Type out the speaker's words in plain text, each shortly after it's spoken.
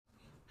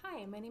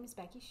Hi, my name is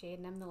Becky Shade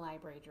and I'm the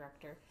library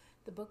director.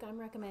 The book I'm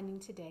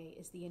recommending today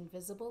is The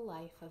Invisible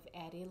Life of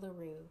Addie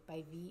LaRue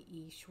by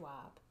V.E.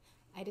 Schwab.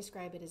 I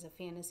describe it as a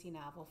fantasy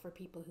novel for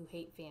people who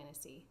hate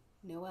fantasy.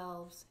 No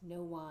elves,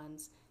 no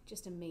wands,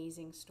 just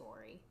amazing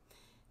story.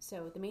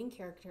 So the main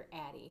character,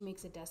 Addie,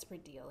 makes a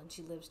desperate deal and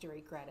she lives to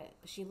regret it,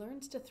 but she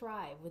learns to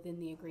thrive within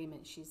the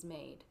agreement she's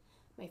made.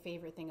 My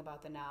favorite thing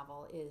about the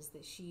novel is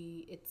that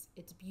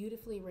it's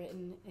beautifully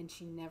written and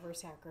she never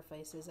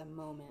sacrifices a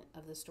moment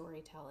of the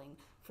storytelling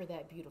for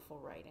that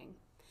beautiful writing.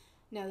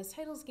 Now, this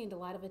title's gained a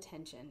lot of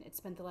attention. It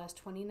spent the last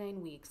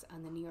 29 weeks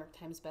on the New York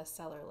Times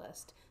bestseller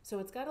list, so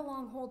it's got a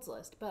long holds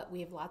list, but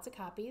we have lots of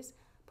copies.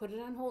 Put it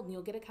on hold and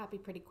you'll get a copy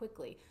pretty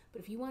quickly.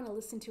 But if you want to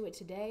listen to it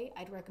today,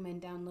 I'd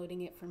recommend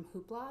downloading it from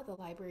Hoopla, the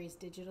library's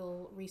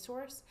digital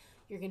resource.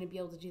 You're going to be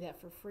able to do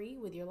that for free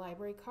with your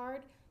library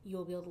card.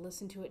 You'll be able to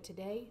listen to it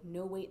today.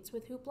 No waits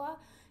with Hoopla.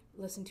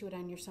 Listen to it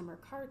on your summer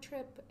car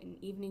trip, an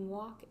evening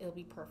walk. It'll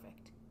be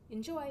perfect.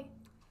 Enjoy!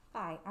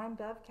 Hi, I'm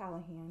Bev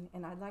Callahan,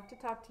 and I'd like to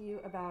talk to you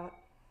about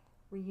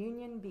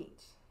Reunion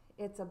Beach.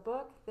 It's a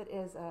book that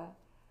is a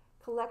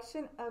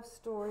collection of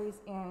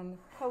stories and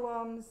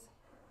poems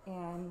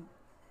and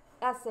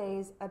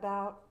essays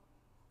about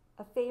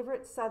a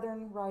favorite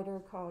Southern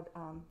writer called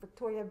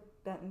Victoria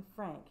Benton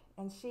Frank.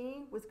 And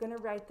she was going to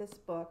write this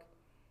book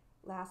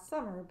last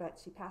summer, but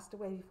she passed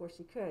away before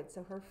she could.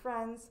 So her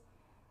friends,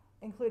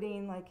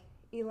 including like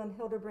Elin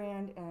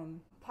Hildebrand and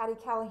Patty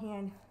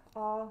Callahan,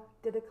 all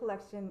did a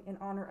collection in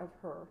honor of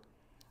her.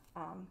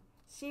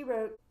 She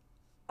wrote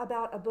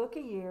about a book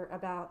a year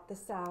about the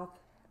South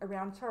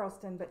around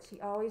Charleston, but she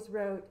always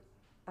wrote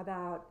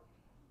about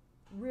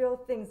real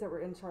things that were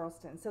in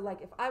Charleston. So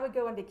like if I would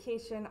go on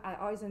vacation, I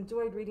always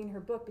enjoyed reading her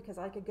book because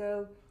I could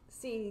go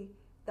see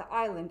the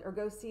island or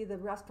go see the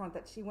restaurant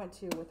that she went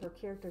to with her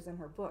characters in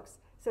her books.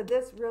 So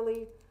this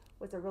really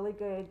was a really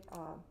good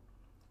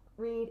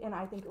read, and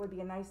I think it would be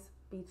a nice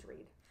beach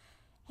read.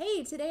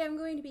 Hey, today I'm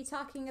going to be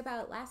talking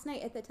about Last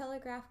Night at the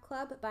Telegraph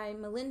Club by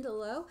Melinda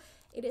Lo.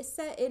 It is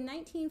set in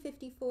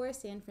 1954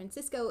 San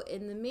Francisco,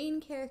 and the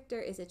main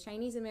character is a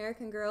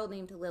Chinese-American girl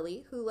named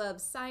Lily who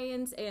loves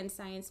science and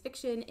science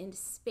fiction and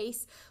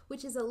space,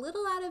 which is a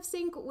little out of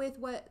sync with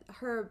what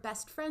her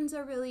best friends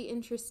are really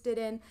interested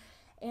in.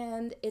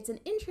 And it's an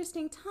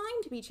interesting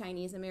time to be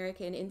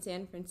Chinese-American in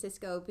San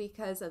Francisco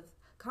because of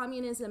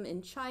communism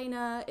in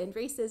China and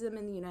racism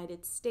in the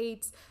United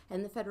States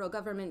and the federal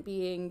government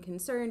being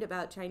concerned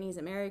about Chinese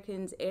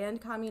Americans and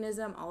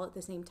communism all at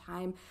the same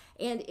time.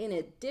 And in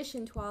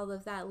addition to all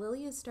of that,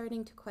 Lily is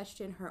starting to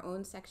question her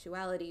own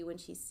sexuality when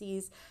she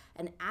sees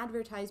an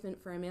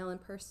advertisement for a male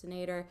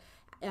impersonator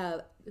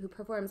who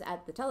performs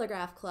at the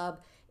Telegraph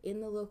Club in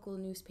the local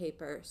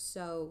newspaper.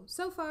 So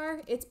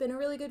far, it's been a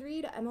really good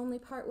read. I'm only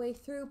partway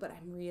through, but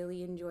I'm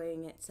really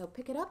enjoying it. So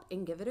pick it up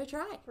and give it a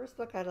try. First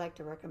book I'd like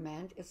to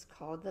recommend is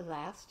called The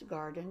Last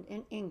Garden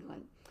in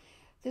England.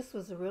 This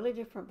was a really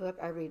different book.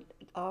 I read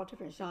all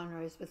different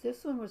genres, but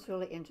this one was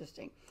really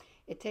interesting.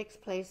 It takes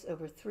place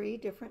over 3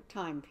 different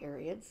time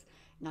periods.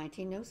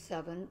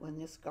 1907, when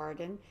this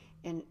garden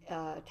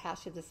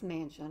attached to this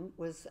mansion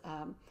was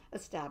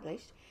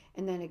established,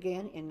 and then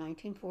again in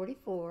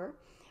 1944,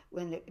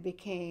 when it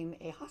became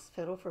a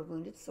hospital for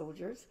wounded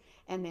soldiers,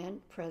 and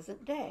then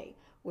present day,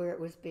 where it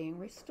was being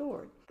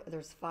restored.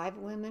 There's 5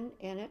 women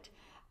in it.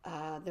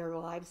 Their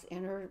lives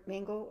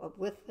intermingle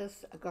with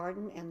this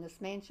garden and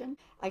this mansion.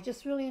 I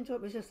just really enjoyed it.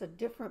 It was just a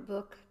different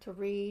book to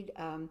read.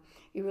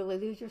 You really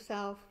lose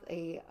yourself.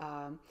 The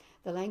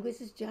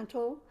language is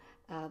gentle.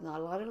 Not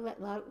a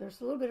lot.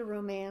 There's a little bit of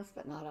romance,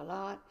 but not a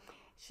lot.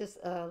 It's just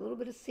a little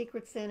bit of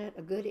secrets in it,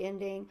 a good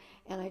ending,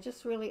 and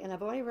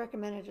I've already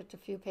recommended it to a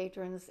few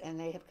patrons, and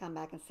they have come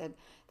back and said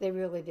they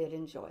really did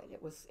enjoy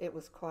it. It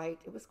was quite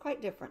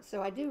different.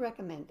 So I do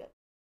recommend it.